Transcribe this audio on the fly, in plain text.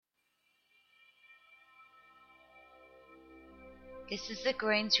This is the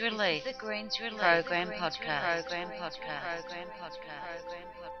Greens Release Program Podcast.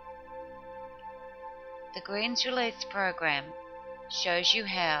 The Greens Release Program shows you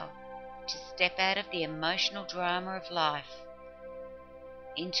how to step out of the emotional drama of life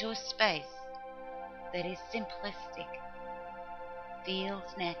into a space that is simplistic,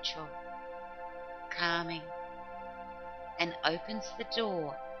 feels natural, calming, and opens the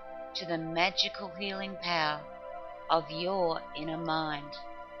door to the magical healing power of your inner mind.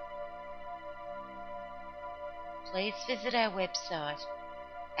 Please visit our website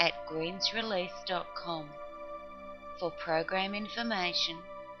at greensrelease.com for program information,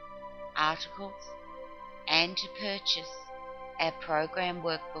 articles, and to purchase our program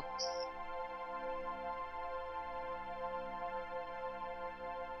workbooks.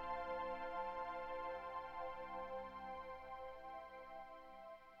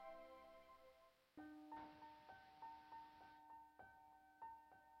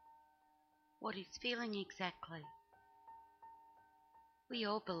 What is feeling exactly? We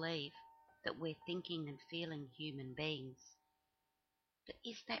all believe that we're thinking and feeling human beings. But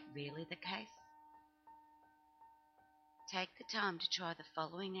is that really the case? Take the time to try the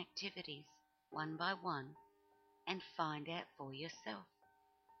following activities one by one and find out for yourself.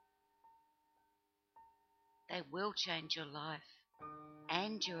 They will change your life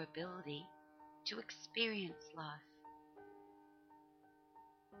and your ability to experience life.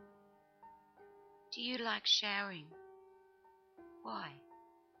 Do you like showering? Why?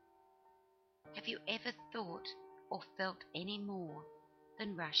 Have you ever thought or felt any more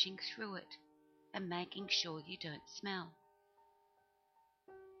than rushing through it and making sure you don't smell?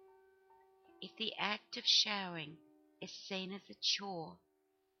 If the act of showering is seen as a chore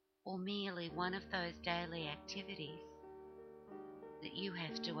or merely one of those daily activities that you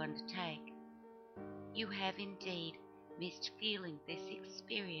have to undertake, you have indeed missed feeling this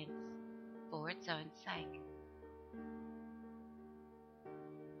experience for its own sake.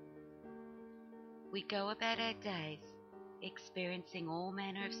 We go about our days experiencing all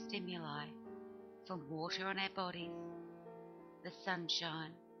manner of stimuli, from water on our bodies, the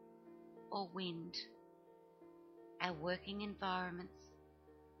sunshine, or wind, our working environments,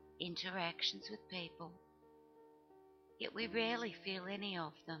 interactions with people, yet we rarely feel any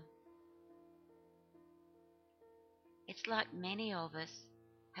of them. It's like many of us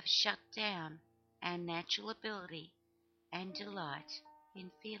have shut down our natural ability and delight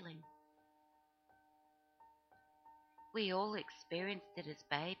in feeling. We all experienced it as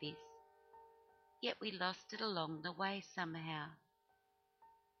babies, yet we lost it along the way somehow.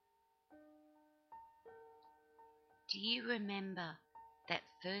 Do you remember that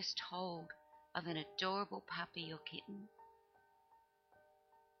first hold of an adorable puppy or kitten?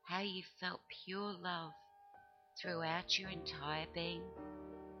 How you felt pure love throughout your entire being?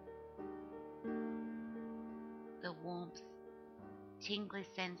 The warmth, tingly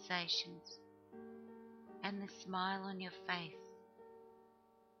sensations, and the smile on your face.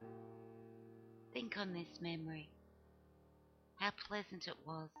 Think on this memory, how pleasant it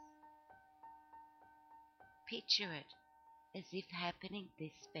was. Picture it as if happening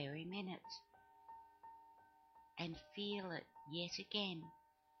this very minute, and feel it yet again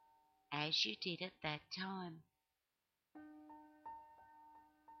as you did at that time.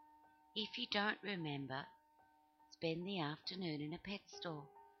 If you don't remember, spend the afternoon in a pet store.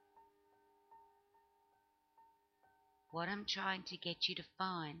 What I'm trying to get you to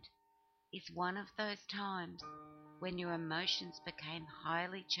find is one of those times when your emotions became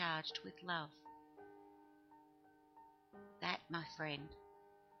highly charged with love. That, my friend,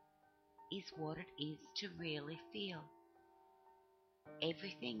 is what it is to really feel.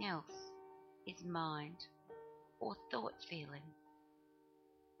 Everything else is mind or thought feeling.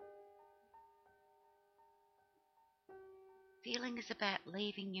 Feeling is about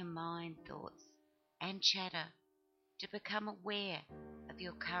leaving your mind thoughts and chatter to become aware of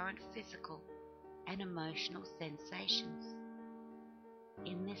your current physical and emotional sensations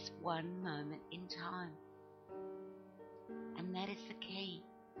in this one moment in time. And that is the key,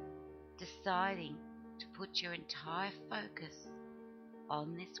 deciding to put your entire focus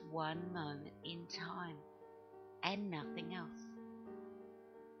on this one moment in time and nothing else.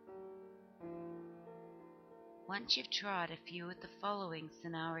 Once you've tried a few of the following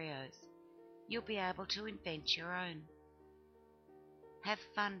scenarios, you'll be able to invent your own. Have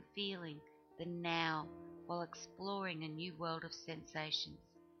fun feeling the now while exploring a new world of sensations.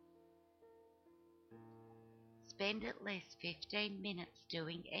 Spend at least 15 minutes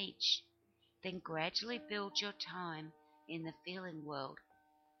doing each, then gradually build your time in the feeling world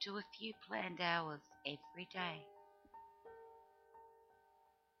to a few planned hours every day.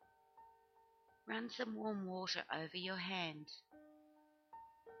 Run some warm water over your hand.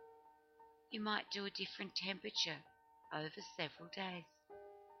 You might do a different temperature over several days.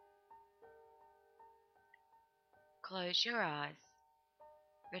 Close your eyes,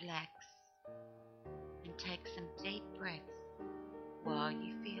 relax, and take some deep breaths while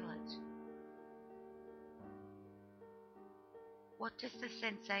you feel it. What does the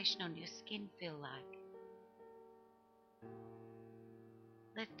sensation on your skin feel like?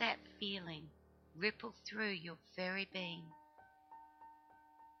 Let that feeling ripple through your very being.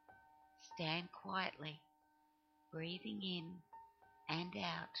 Stand quietly, breathing in and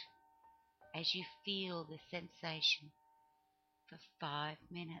out as you feel the sensation for 5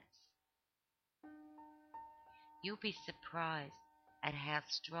 minutes. You'll be surprised at how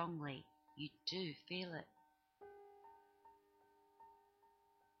strongly you do feel it.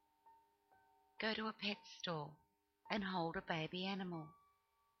 Go to a pet store and hold a baby animal.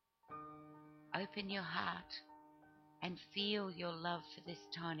 Open your heart and feel your love for this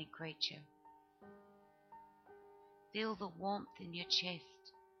tiny creature. Feel the warmth in your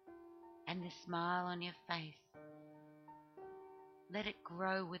chest and the smile on your face. Let it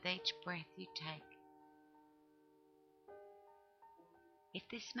grow with each breath you take. If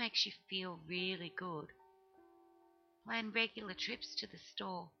this makes you feel really good, plan regular trips to the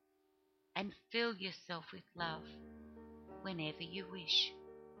store and fill yourself with love whenever you wish.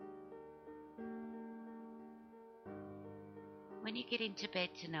 When you get into bed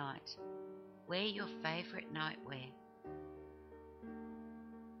tonight, wear your favourite nightwear.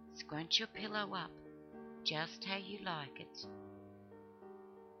 Scrunch your pillow up just how you like it.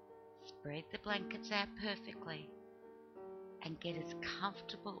 Spread the blankets out perfectly and get as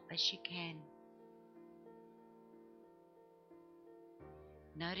comfortable as you can.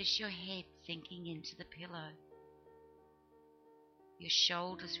 Notice your head sinking into the pillow, your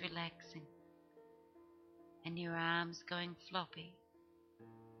shoulders relaxing, and your arms going floppy.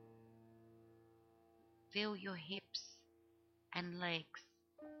 Feel your hips and legs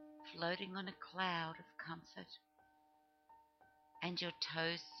floating on a cloud of comfort, and your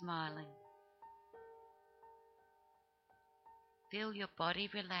toes smiling. Feel your body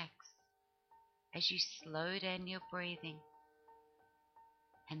relax as you slow down your breathing,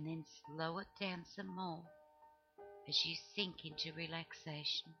 and then slow it down some more as you sink into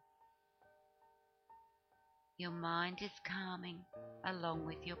relaxation. Your mind is calming along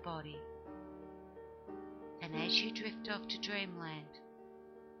with your body, and as you drift off to dreamland,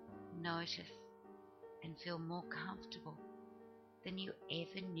 notice and feel more comfortable than you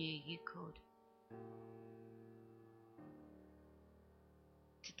ever knew you could.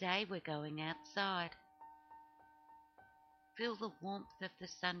 Today we're going outside. Feel the warmth of the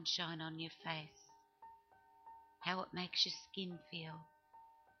sunshine on your face, how it makes your skin feel,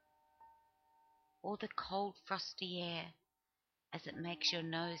 or the cold frosty air as it makes your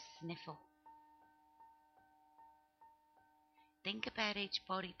nose sniffle. Think about each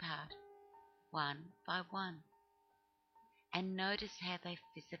body part, one by one, and notice how they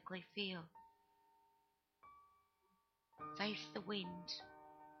physically feel. Face the wind.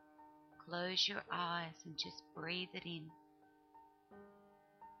 Close your eyes and just breathe it in.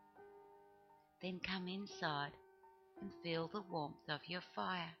 Then come inside and feel the warmth of your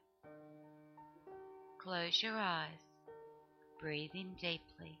fire. Close your eyes, breathe in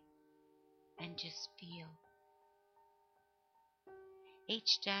deeply, and just feel.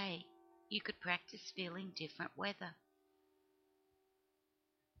 Each day, you could practice feeling different weather.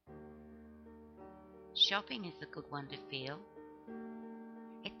 Shopping is a good one to feel.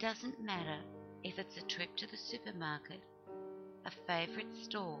 It doesn't matter if it's a trip to the supermarket, a favourite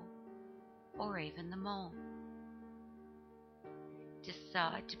store, or even the mall.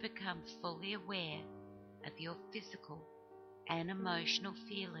 Decide to become fully aware of your physical and emotional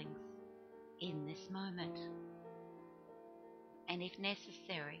feelings in this moment. And if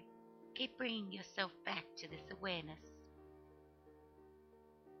necessary, keep bringing yourself back to this awareness.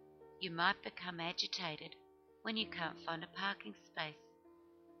 You might become agitated when you can't find a parking space.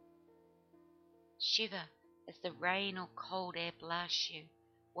 Shiver as the rain or cold air blasts you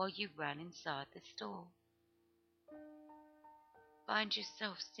while you run inside the store. Find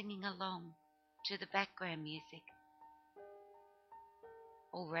yourself singing along to the background music,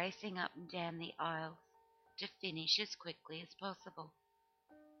 or racing up and down the aisles to finish as quickly as possible.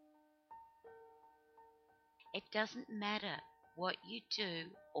 It doesn't matter what you do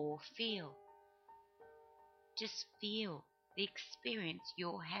or feel. Just feel the experience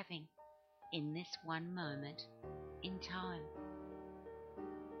you're having in this one moment in time.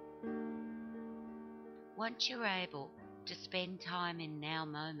 Once you're able to spend time in now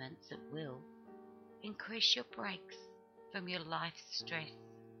moments at will, increase your breaks from your life's stress.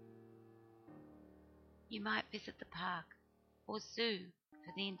 You might visit the park or zoo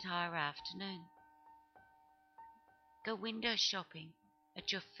for the entire afternoon. Go window shopping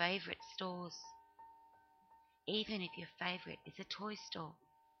at your favourite stores, even if your favourite is a toy store.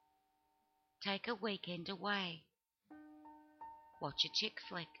 Take a weekend away. Watch a chick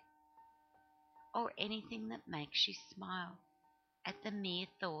flick, or anything that makes you smile at the mere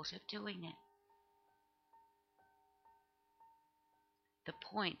thought of doing it. The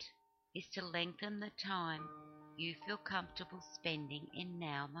point is to lengthen the time you feel comfortable spending in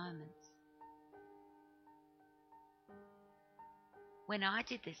now moments. When I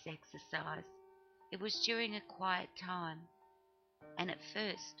did this exercise, it was during a quiet time, and at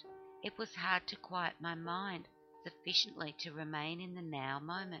first it was hard to quiet my mind sufficiently to remain in the now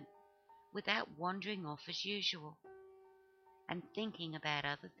moment without wandering off as usual and thinking about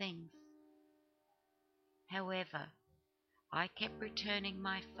other things. However, I kept returning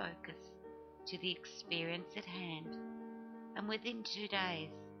my focus to the experience at hand, and within 2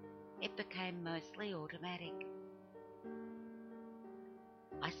 days it became mostly automatic.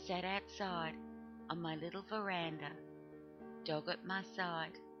 I sat outside on my little veranda, dog at my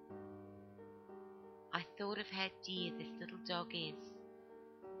side. I thought of how dear this little dog is,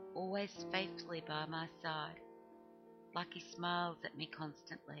 always faithfully by my side, like he smiles at me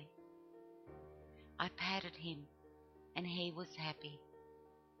constantly. I patted him, and he was happy.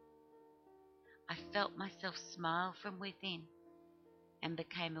 I felt myself smile from within and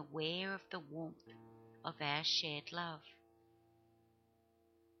became aware of the warmth of our shared love.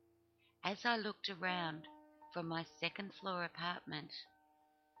 As I looked around from my second-floor apartment,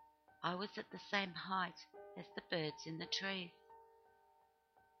 I was at the same height as the birds in the trees.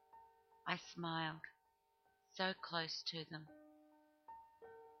 I smiled, so close to them.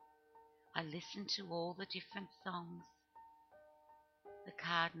 I listened to all the different songs, the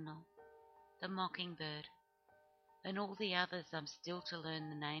cardinal, the mockingbird, and all the others I'm still to learn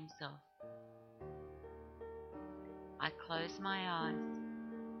the names of. I closed my eyes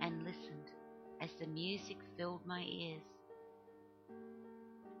and listened as the music filled my ears.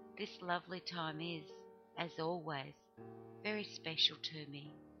 This lovely time is, as always, very special to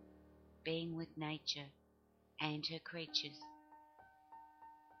me, being with nature and her creatures.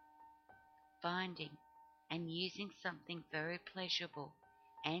 Finding and using something very pleasurable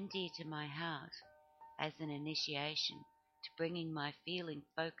and dear to my heart as an initiation to bringing my feeling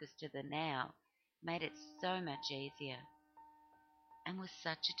focus to the now made it so much easier and was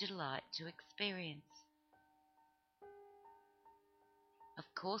such a delight to experience. Of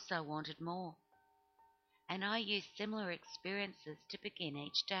course I wanted more, and I used similar experiences to begin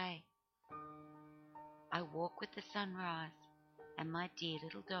each day. I walk with the sunrise and my dear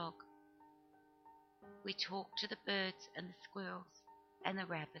little dog. We talk to the birds and the squirrels and the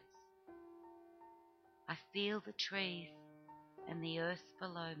rabbits. I feel the trees and the earth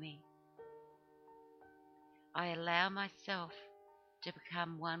below me. I allow myself to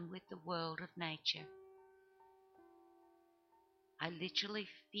become one with the world of nature. I literally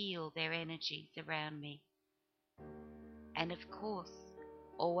feel their energies around me. And of course,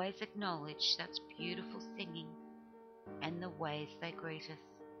 always acknowledge such beautiful singing and the ways they greet us.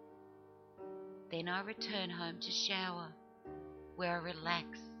 Then I return home to shower, where I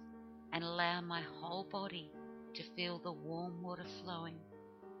relax and allow my whole body to feel the warm water flowing,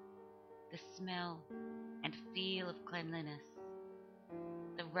 the smell and feel of cleanliness,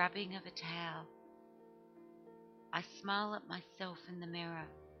 the rubbing of a towel. I smile at myself in the mirror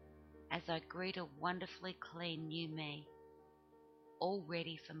as I greet a wonderfully clean new me, all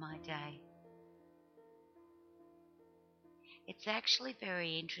ready for my day. It's actually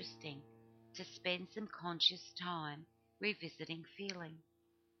very interesting to spend some conscious time revisiting feeling.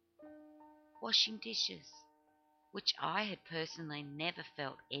 Washing dishes, which I had personally never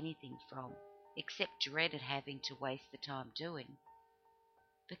felt anything from, except dreaded having to waste the time doing,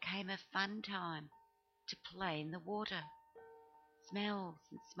 became a fun time to play in the water. Smells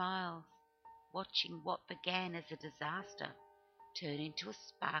and smiles, watching what began as a disaster turn into a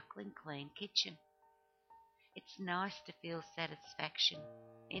sparkling clean kitchen. It's nice to feel satisfaction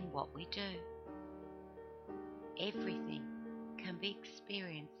in what we do. Everything can be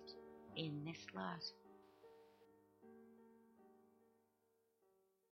experienced in this light.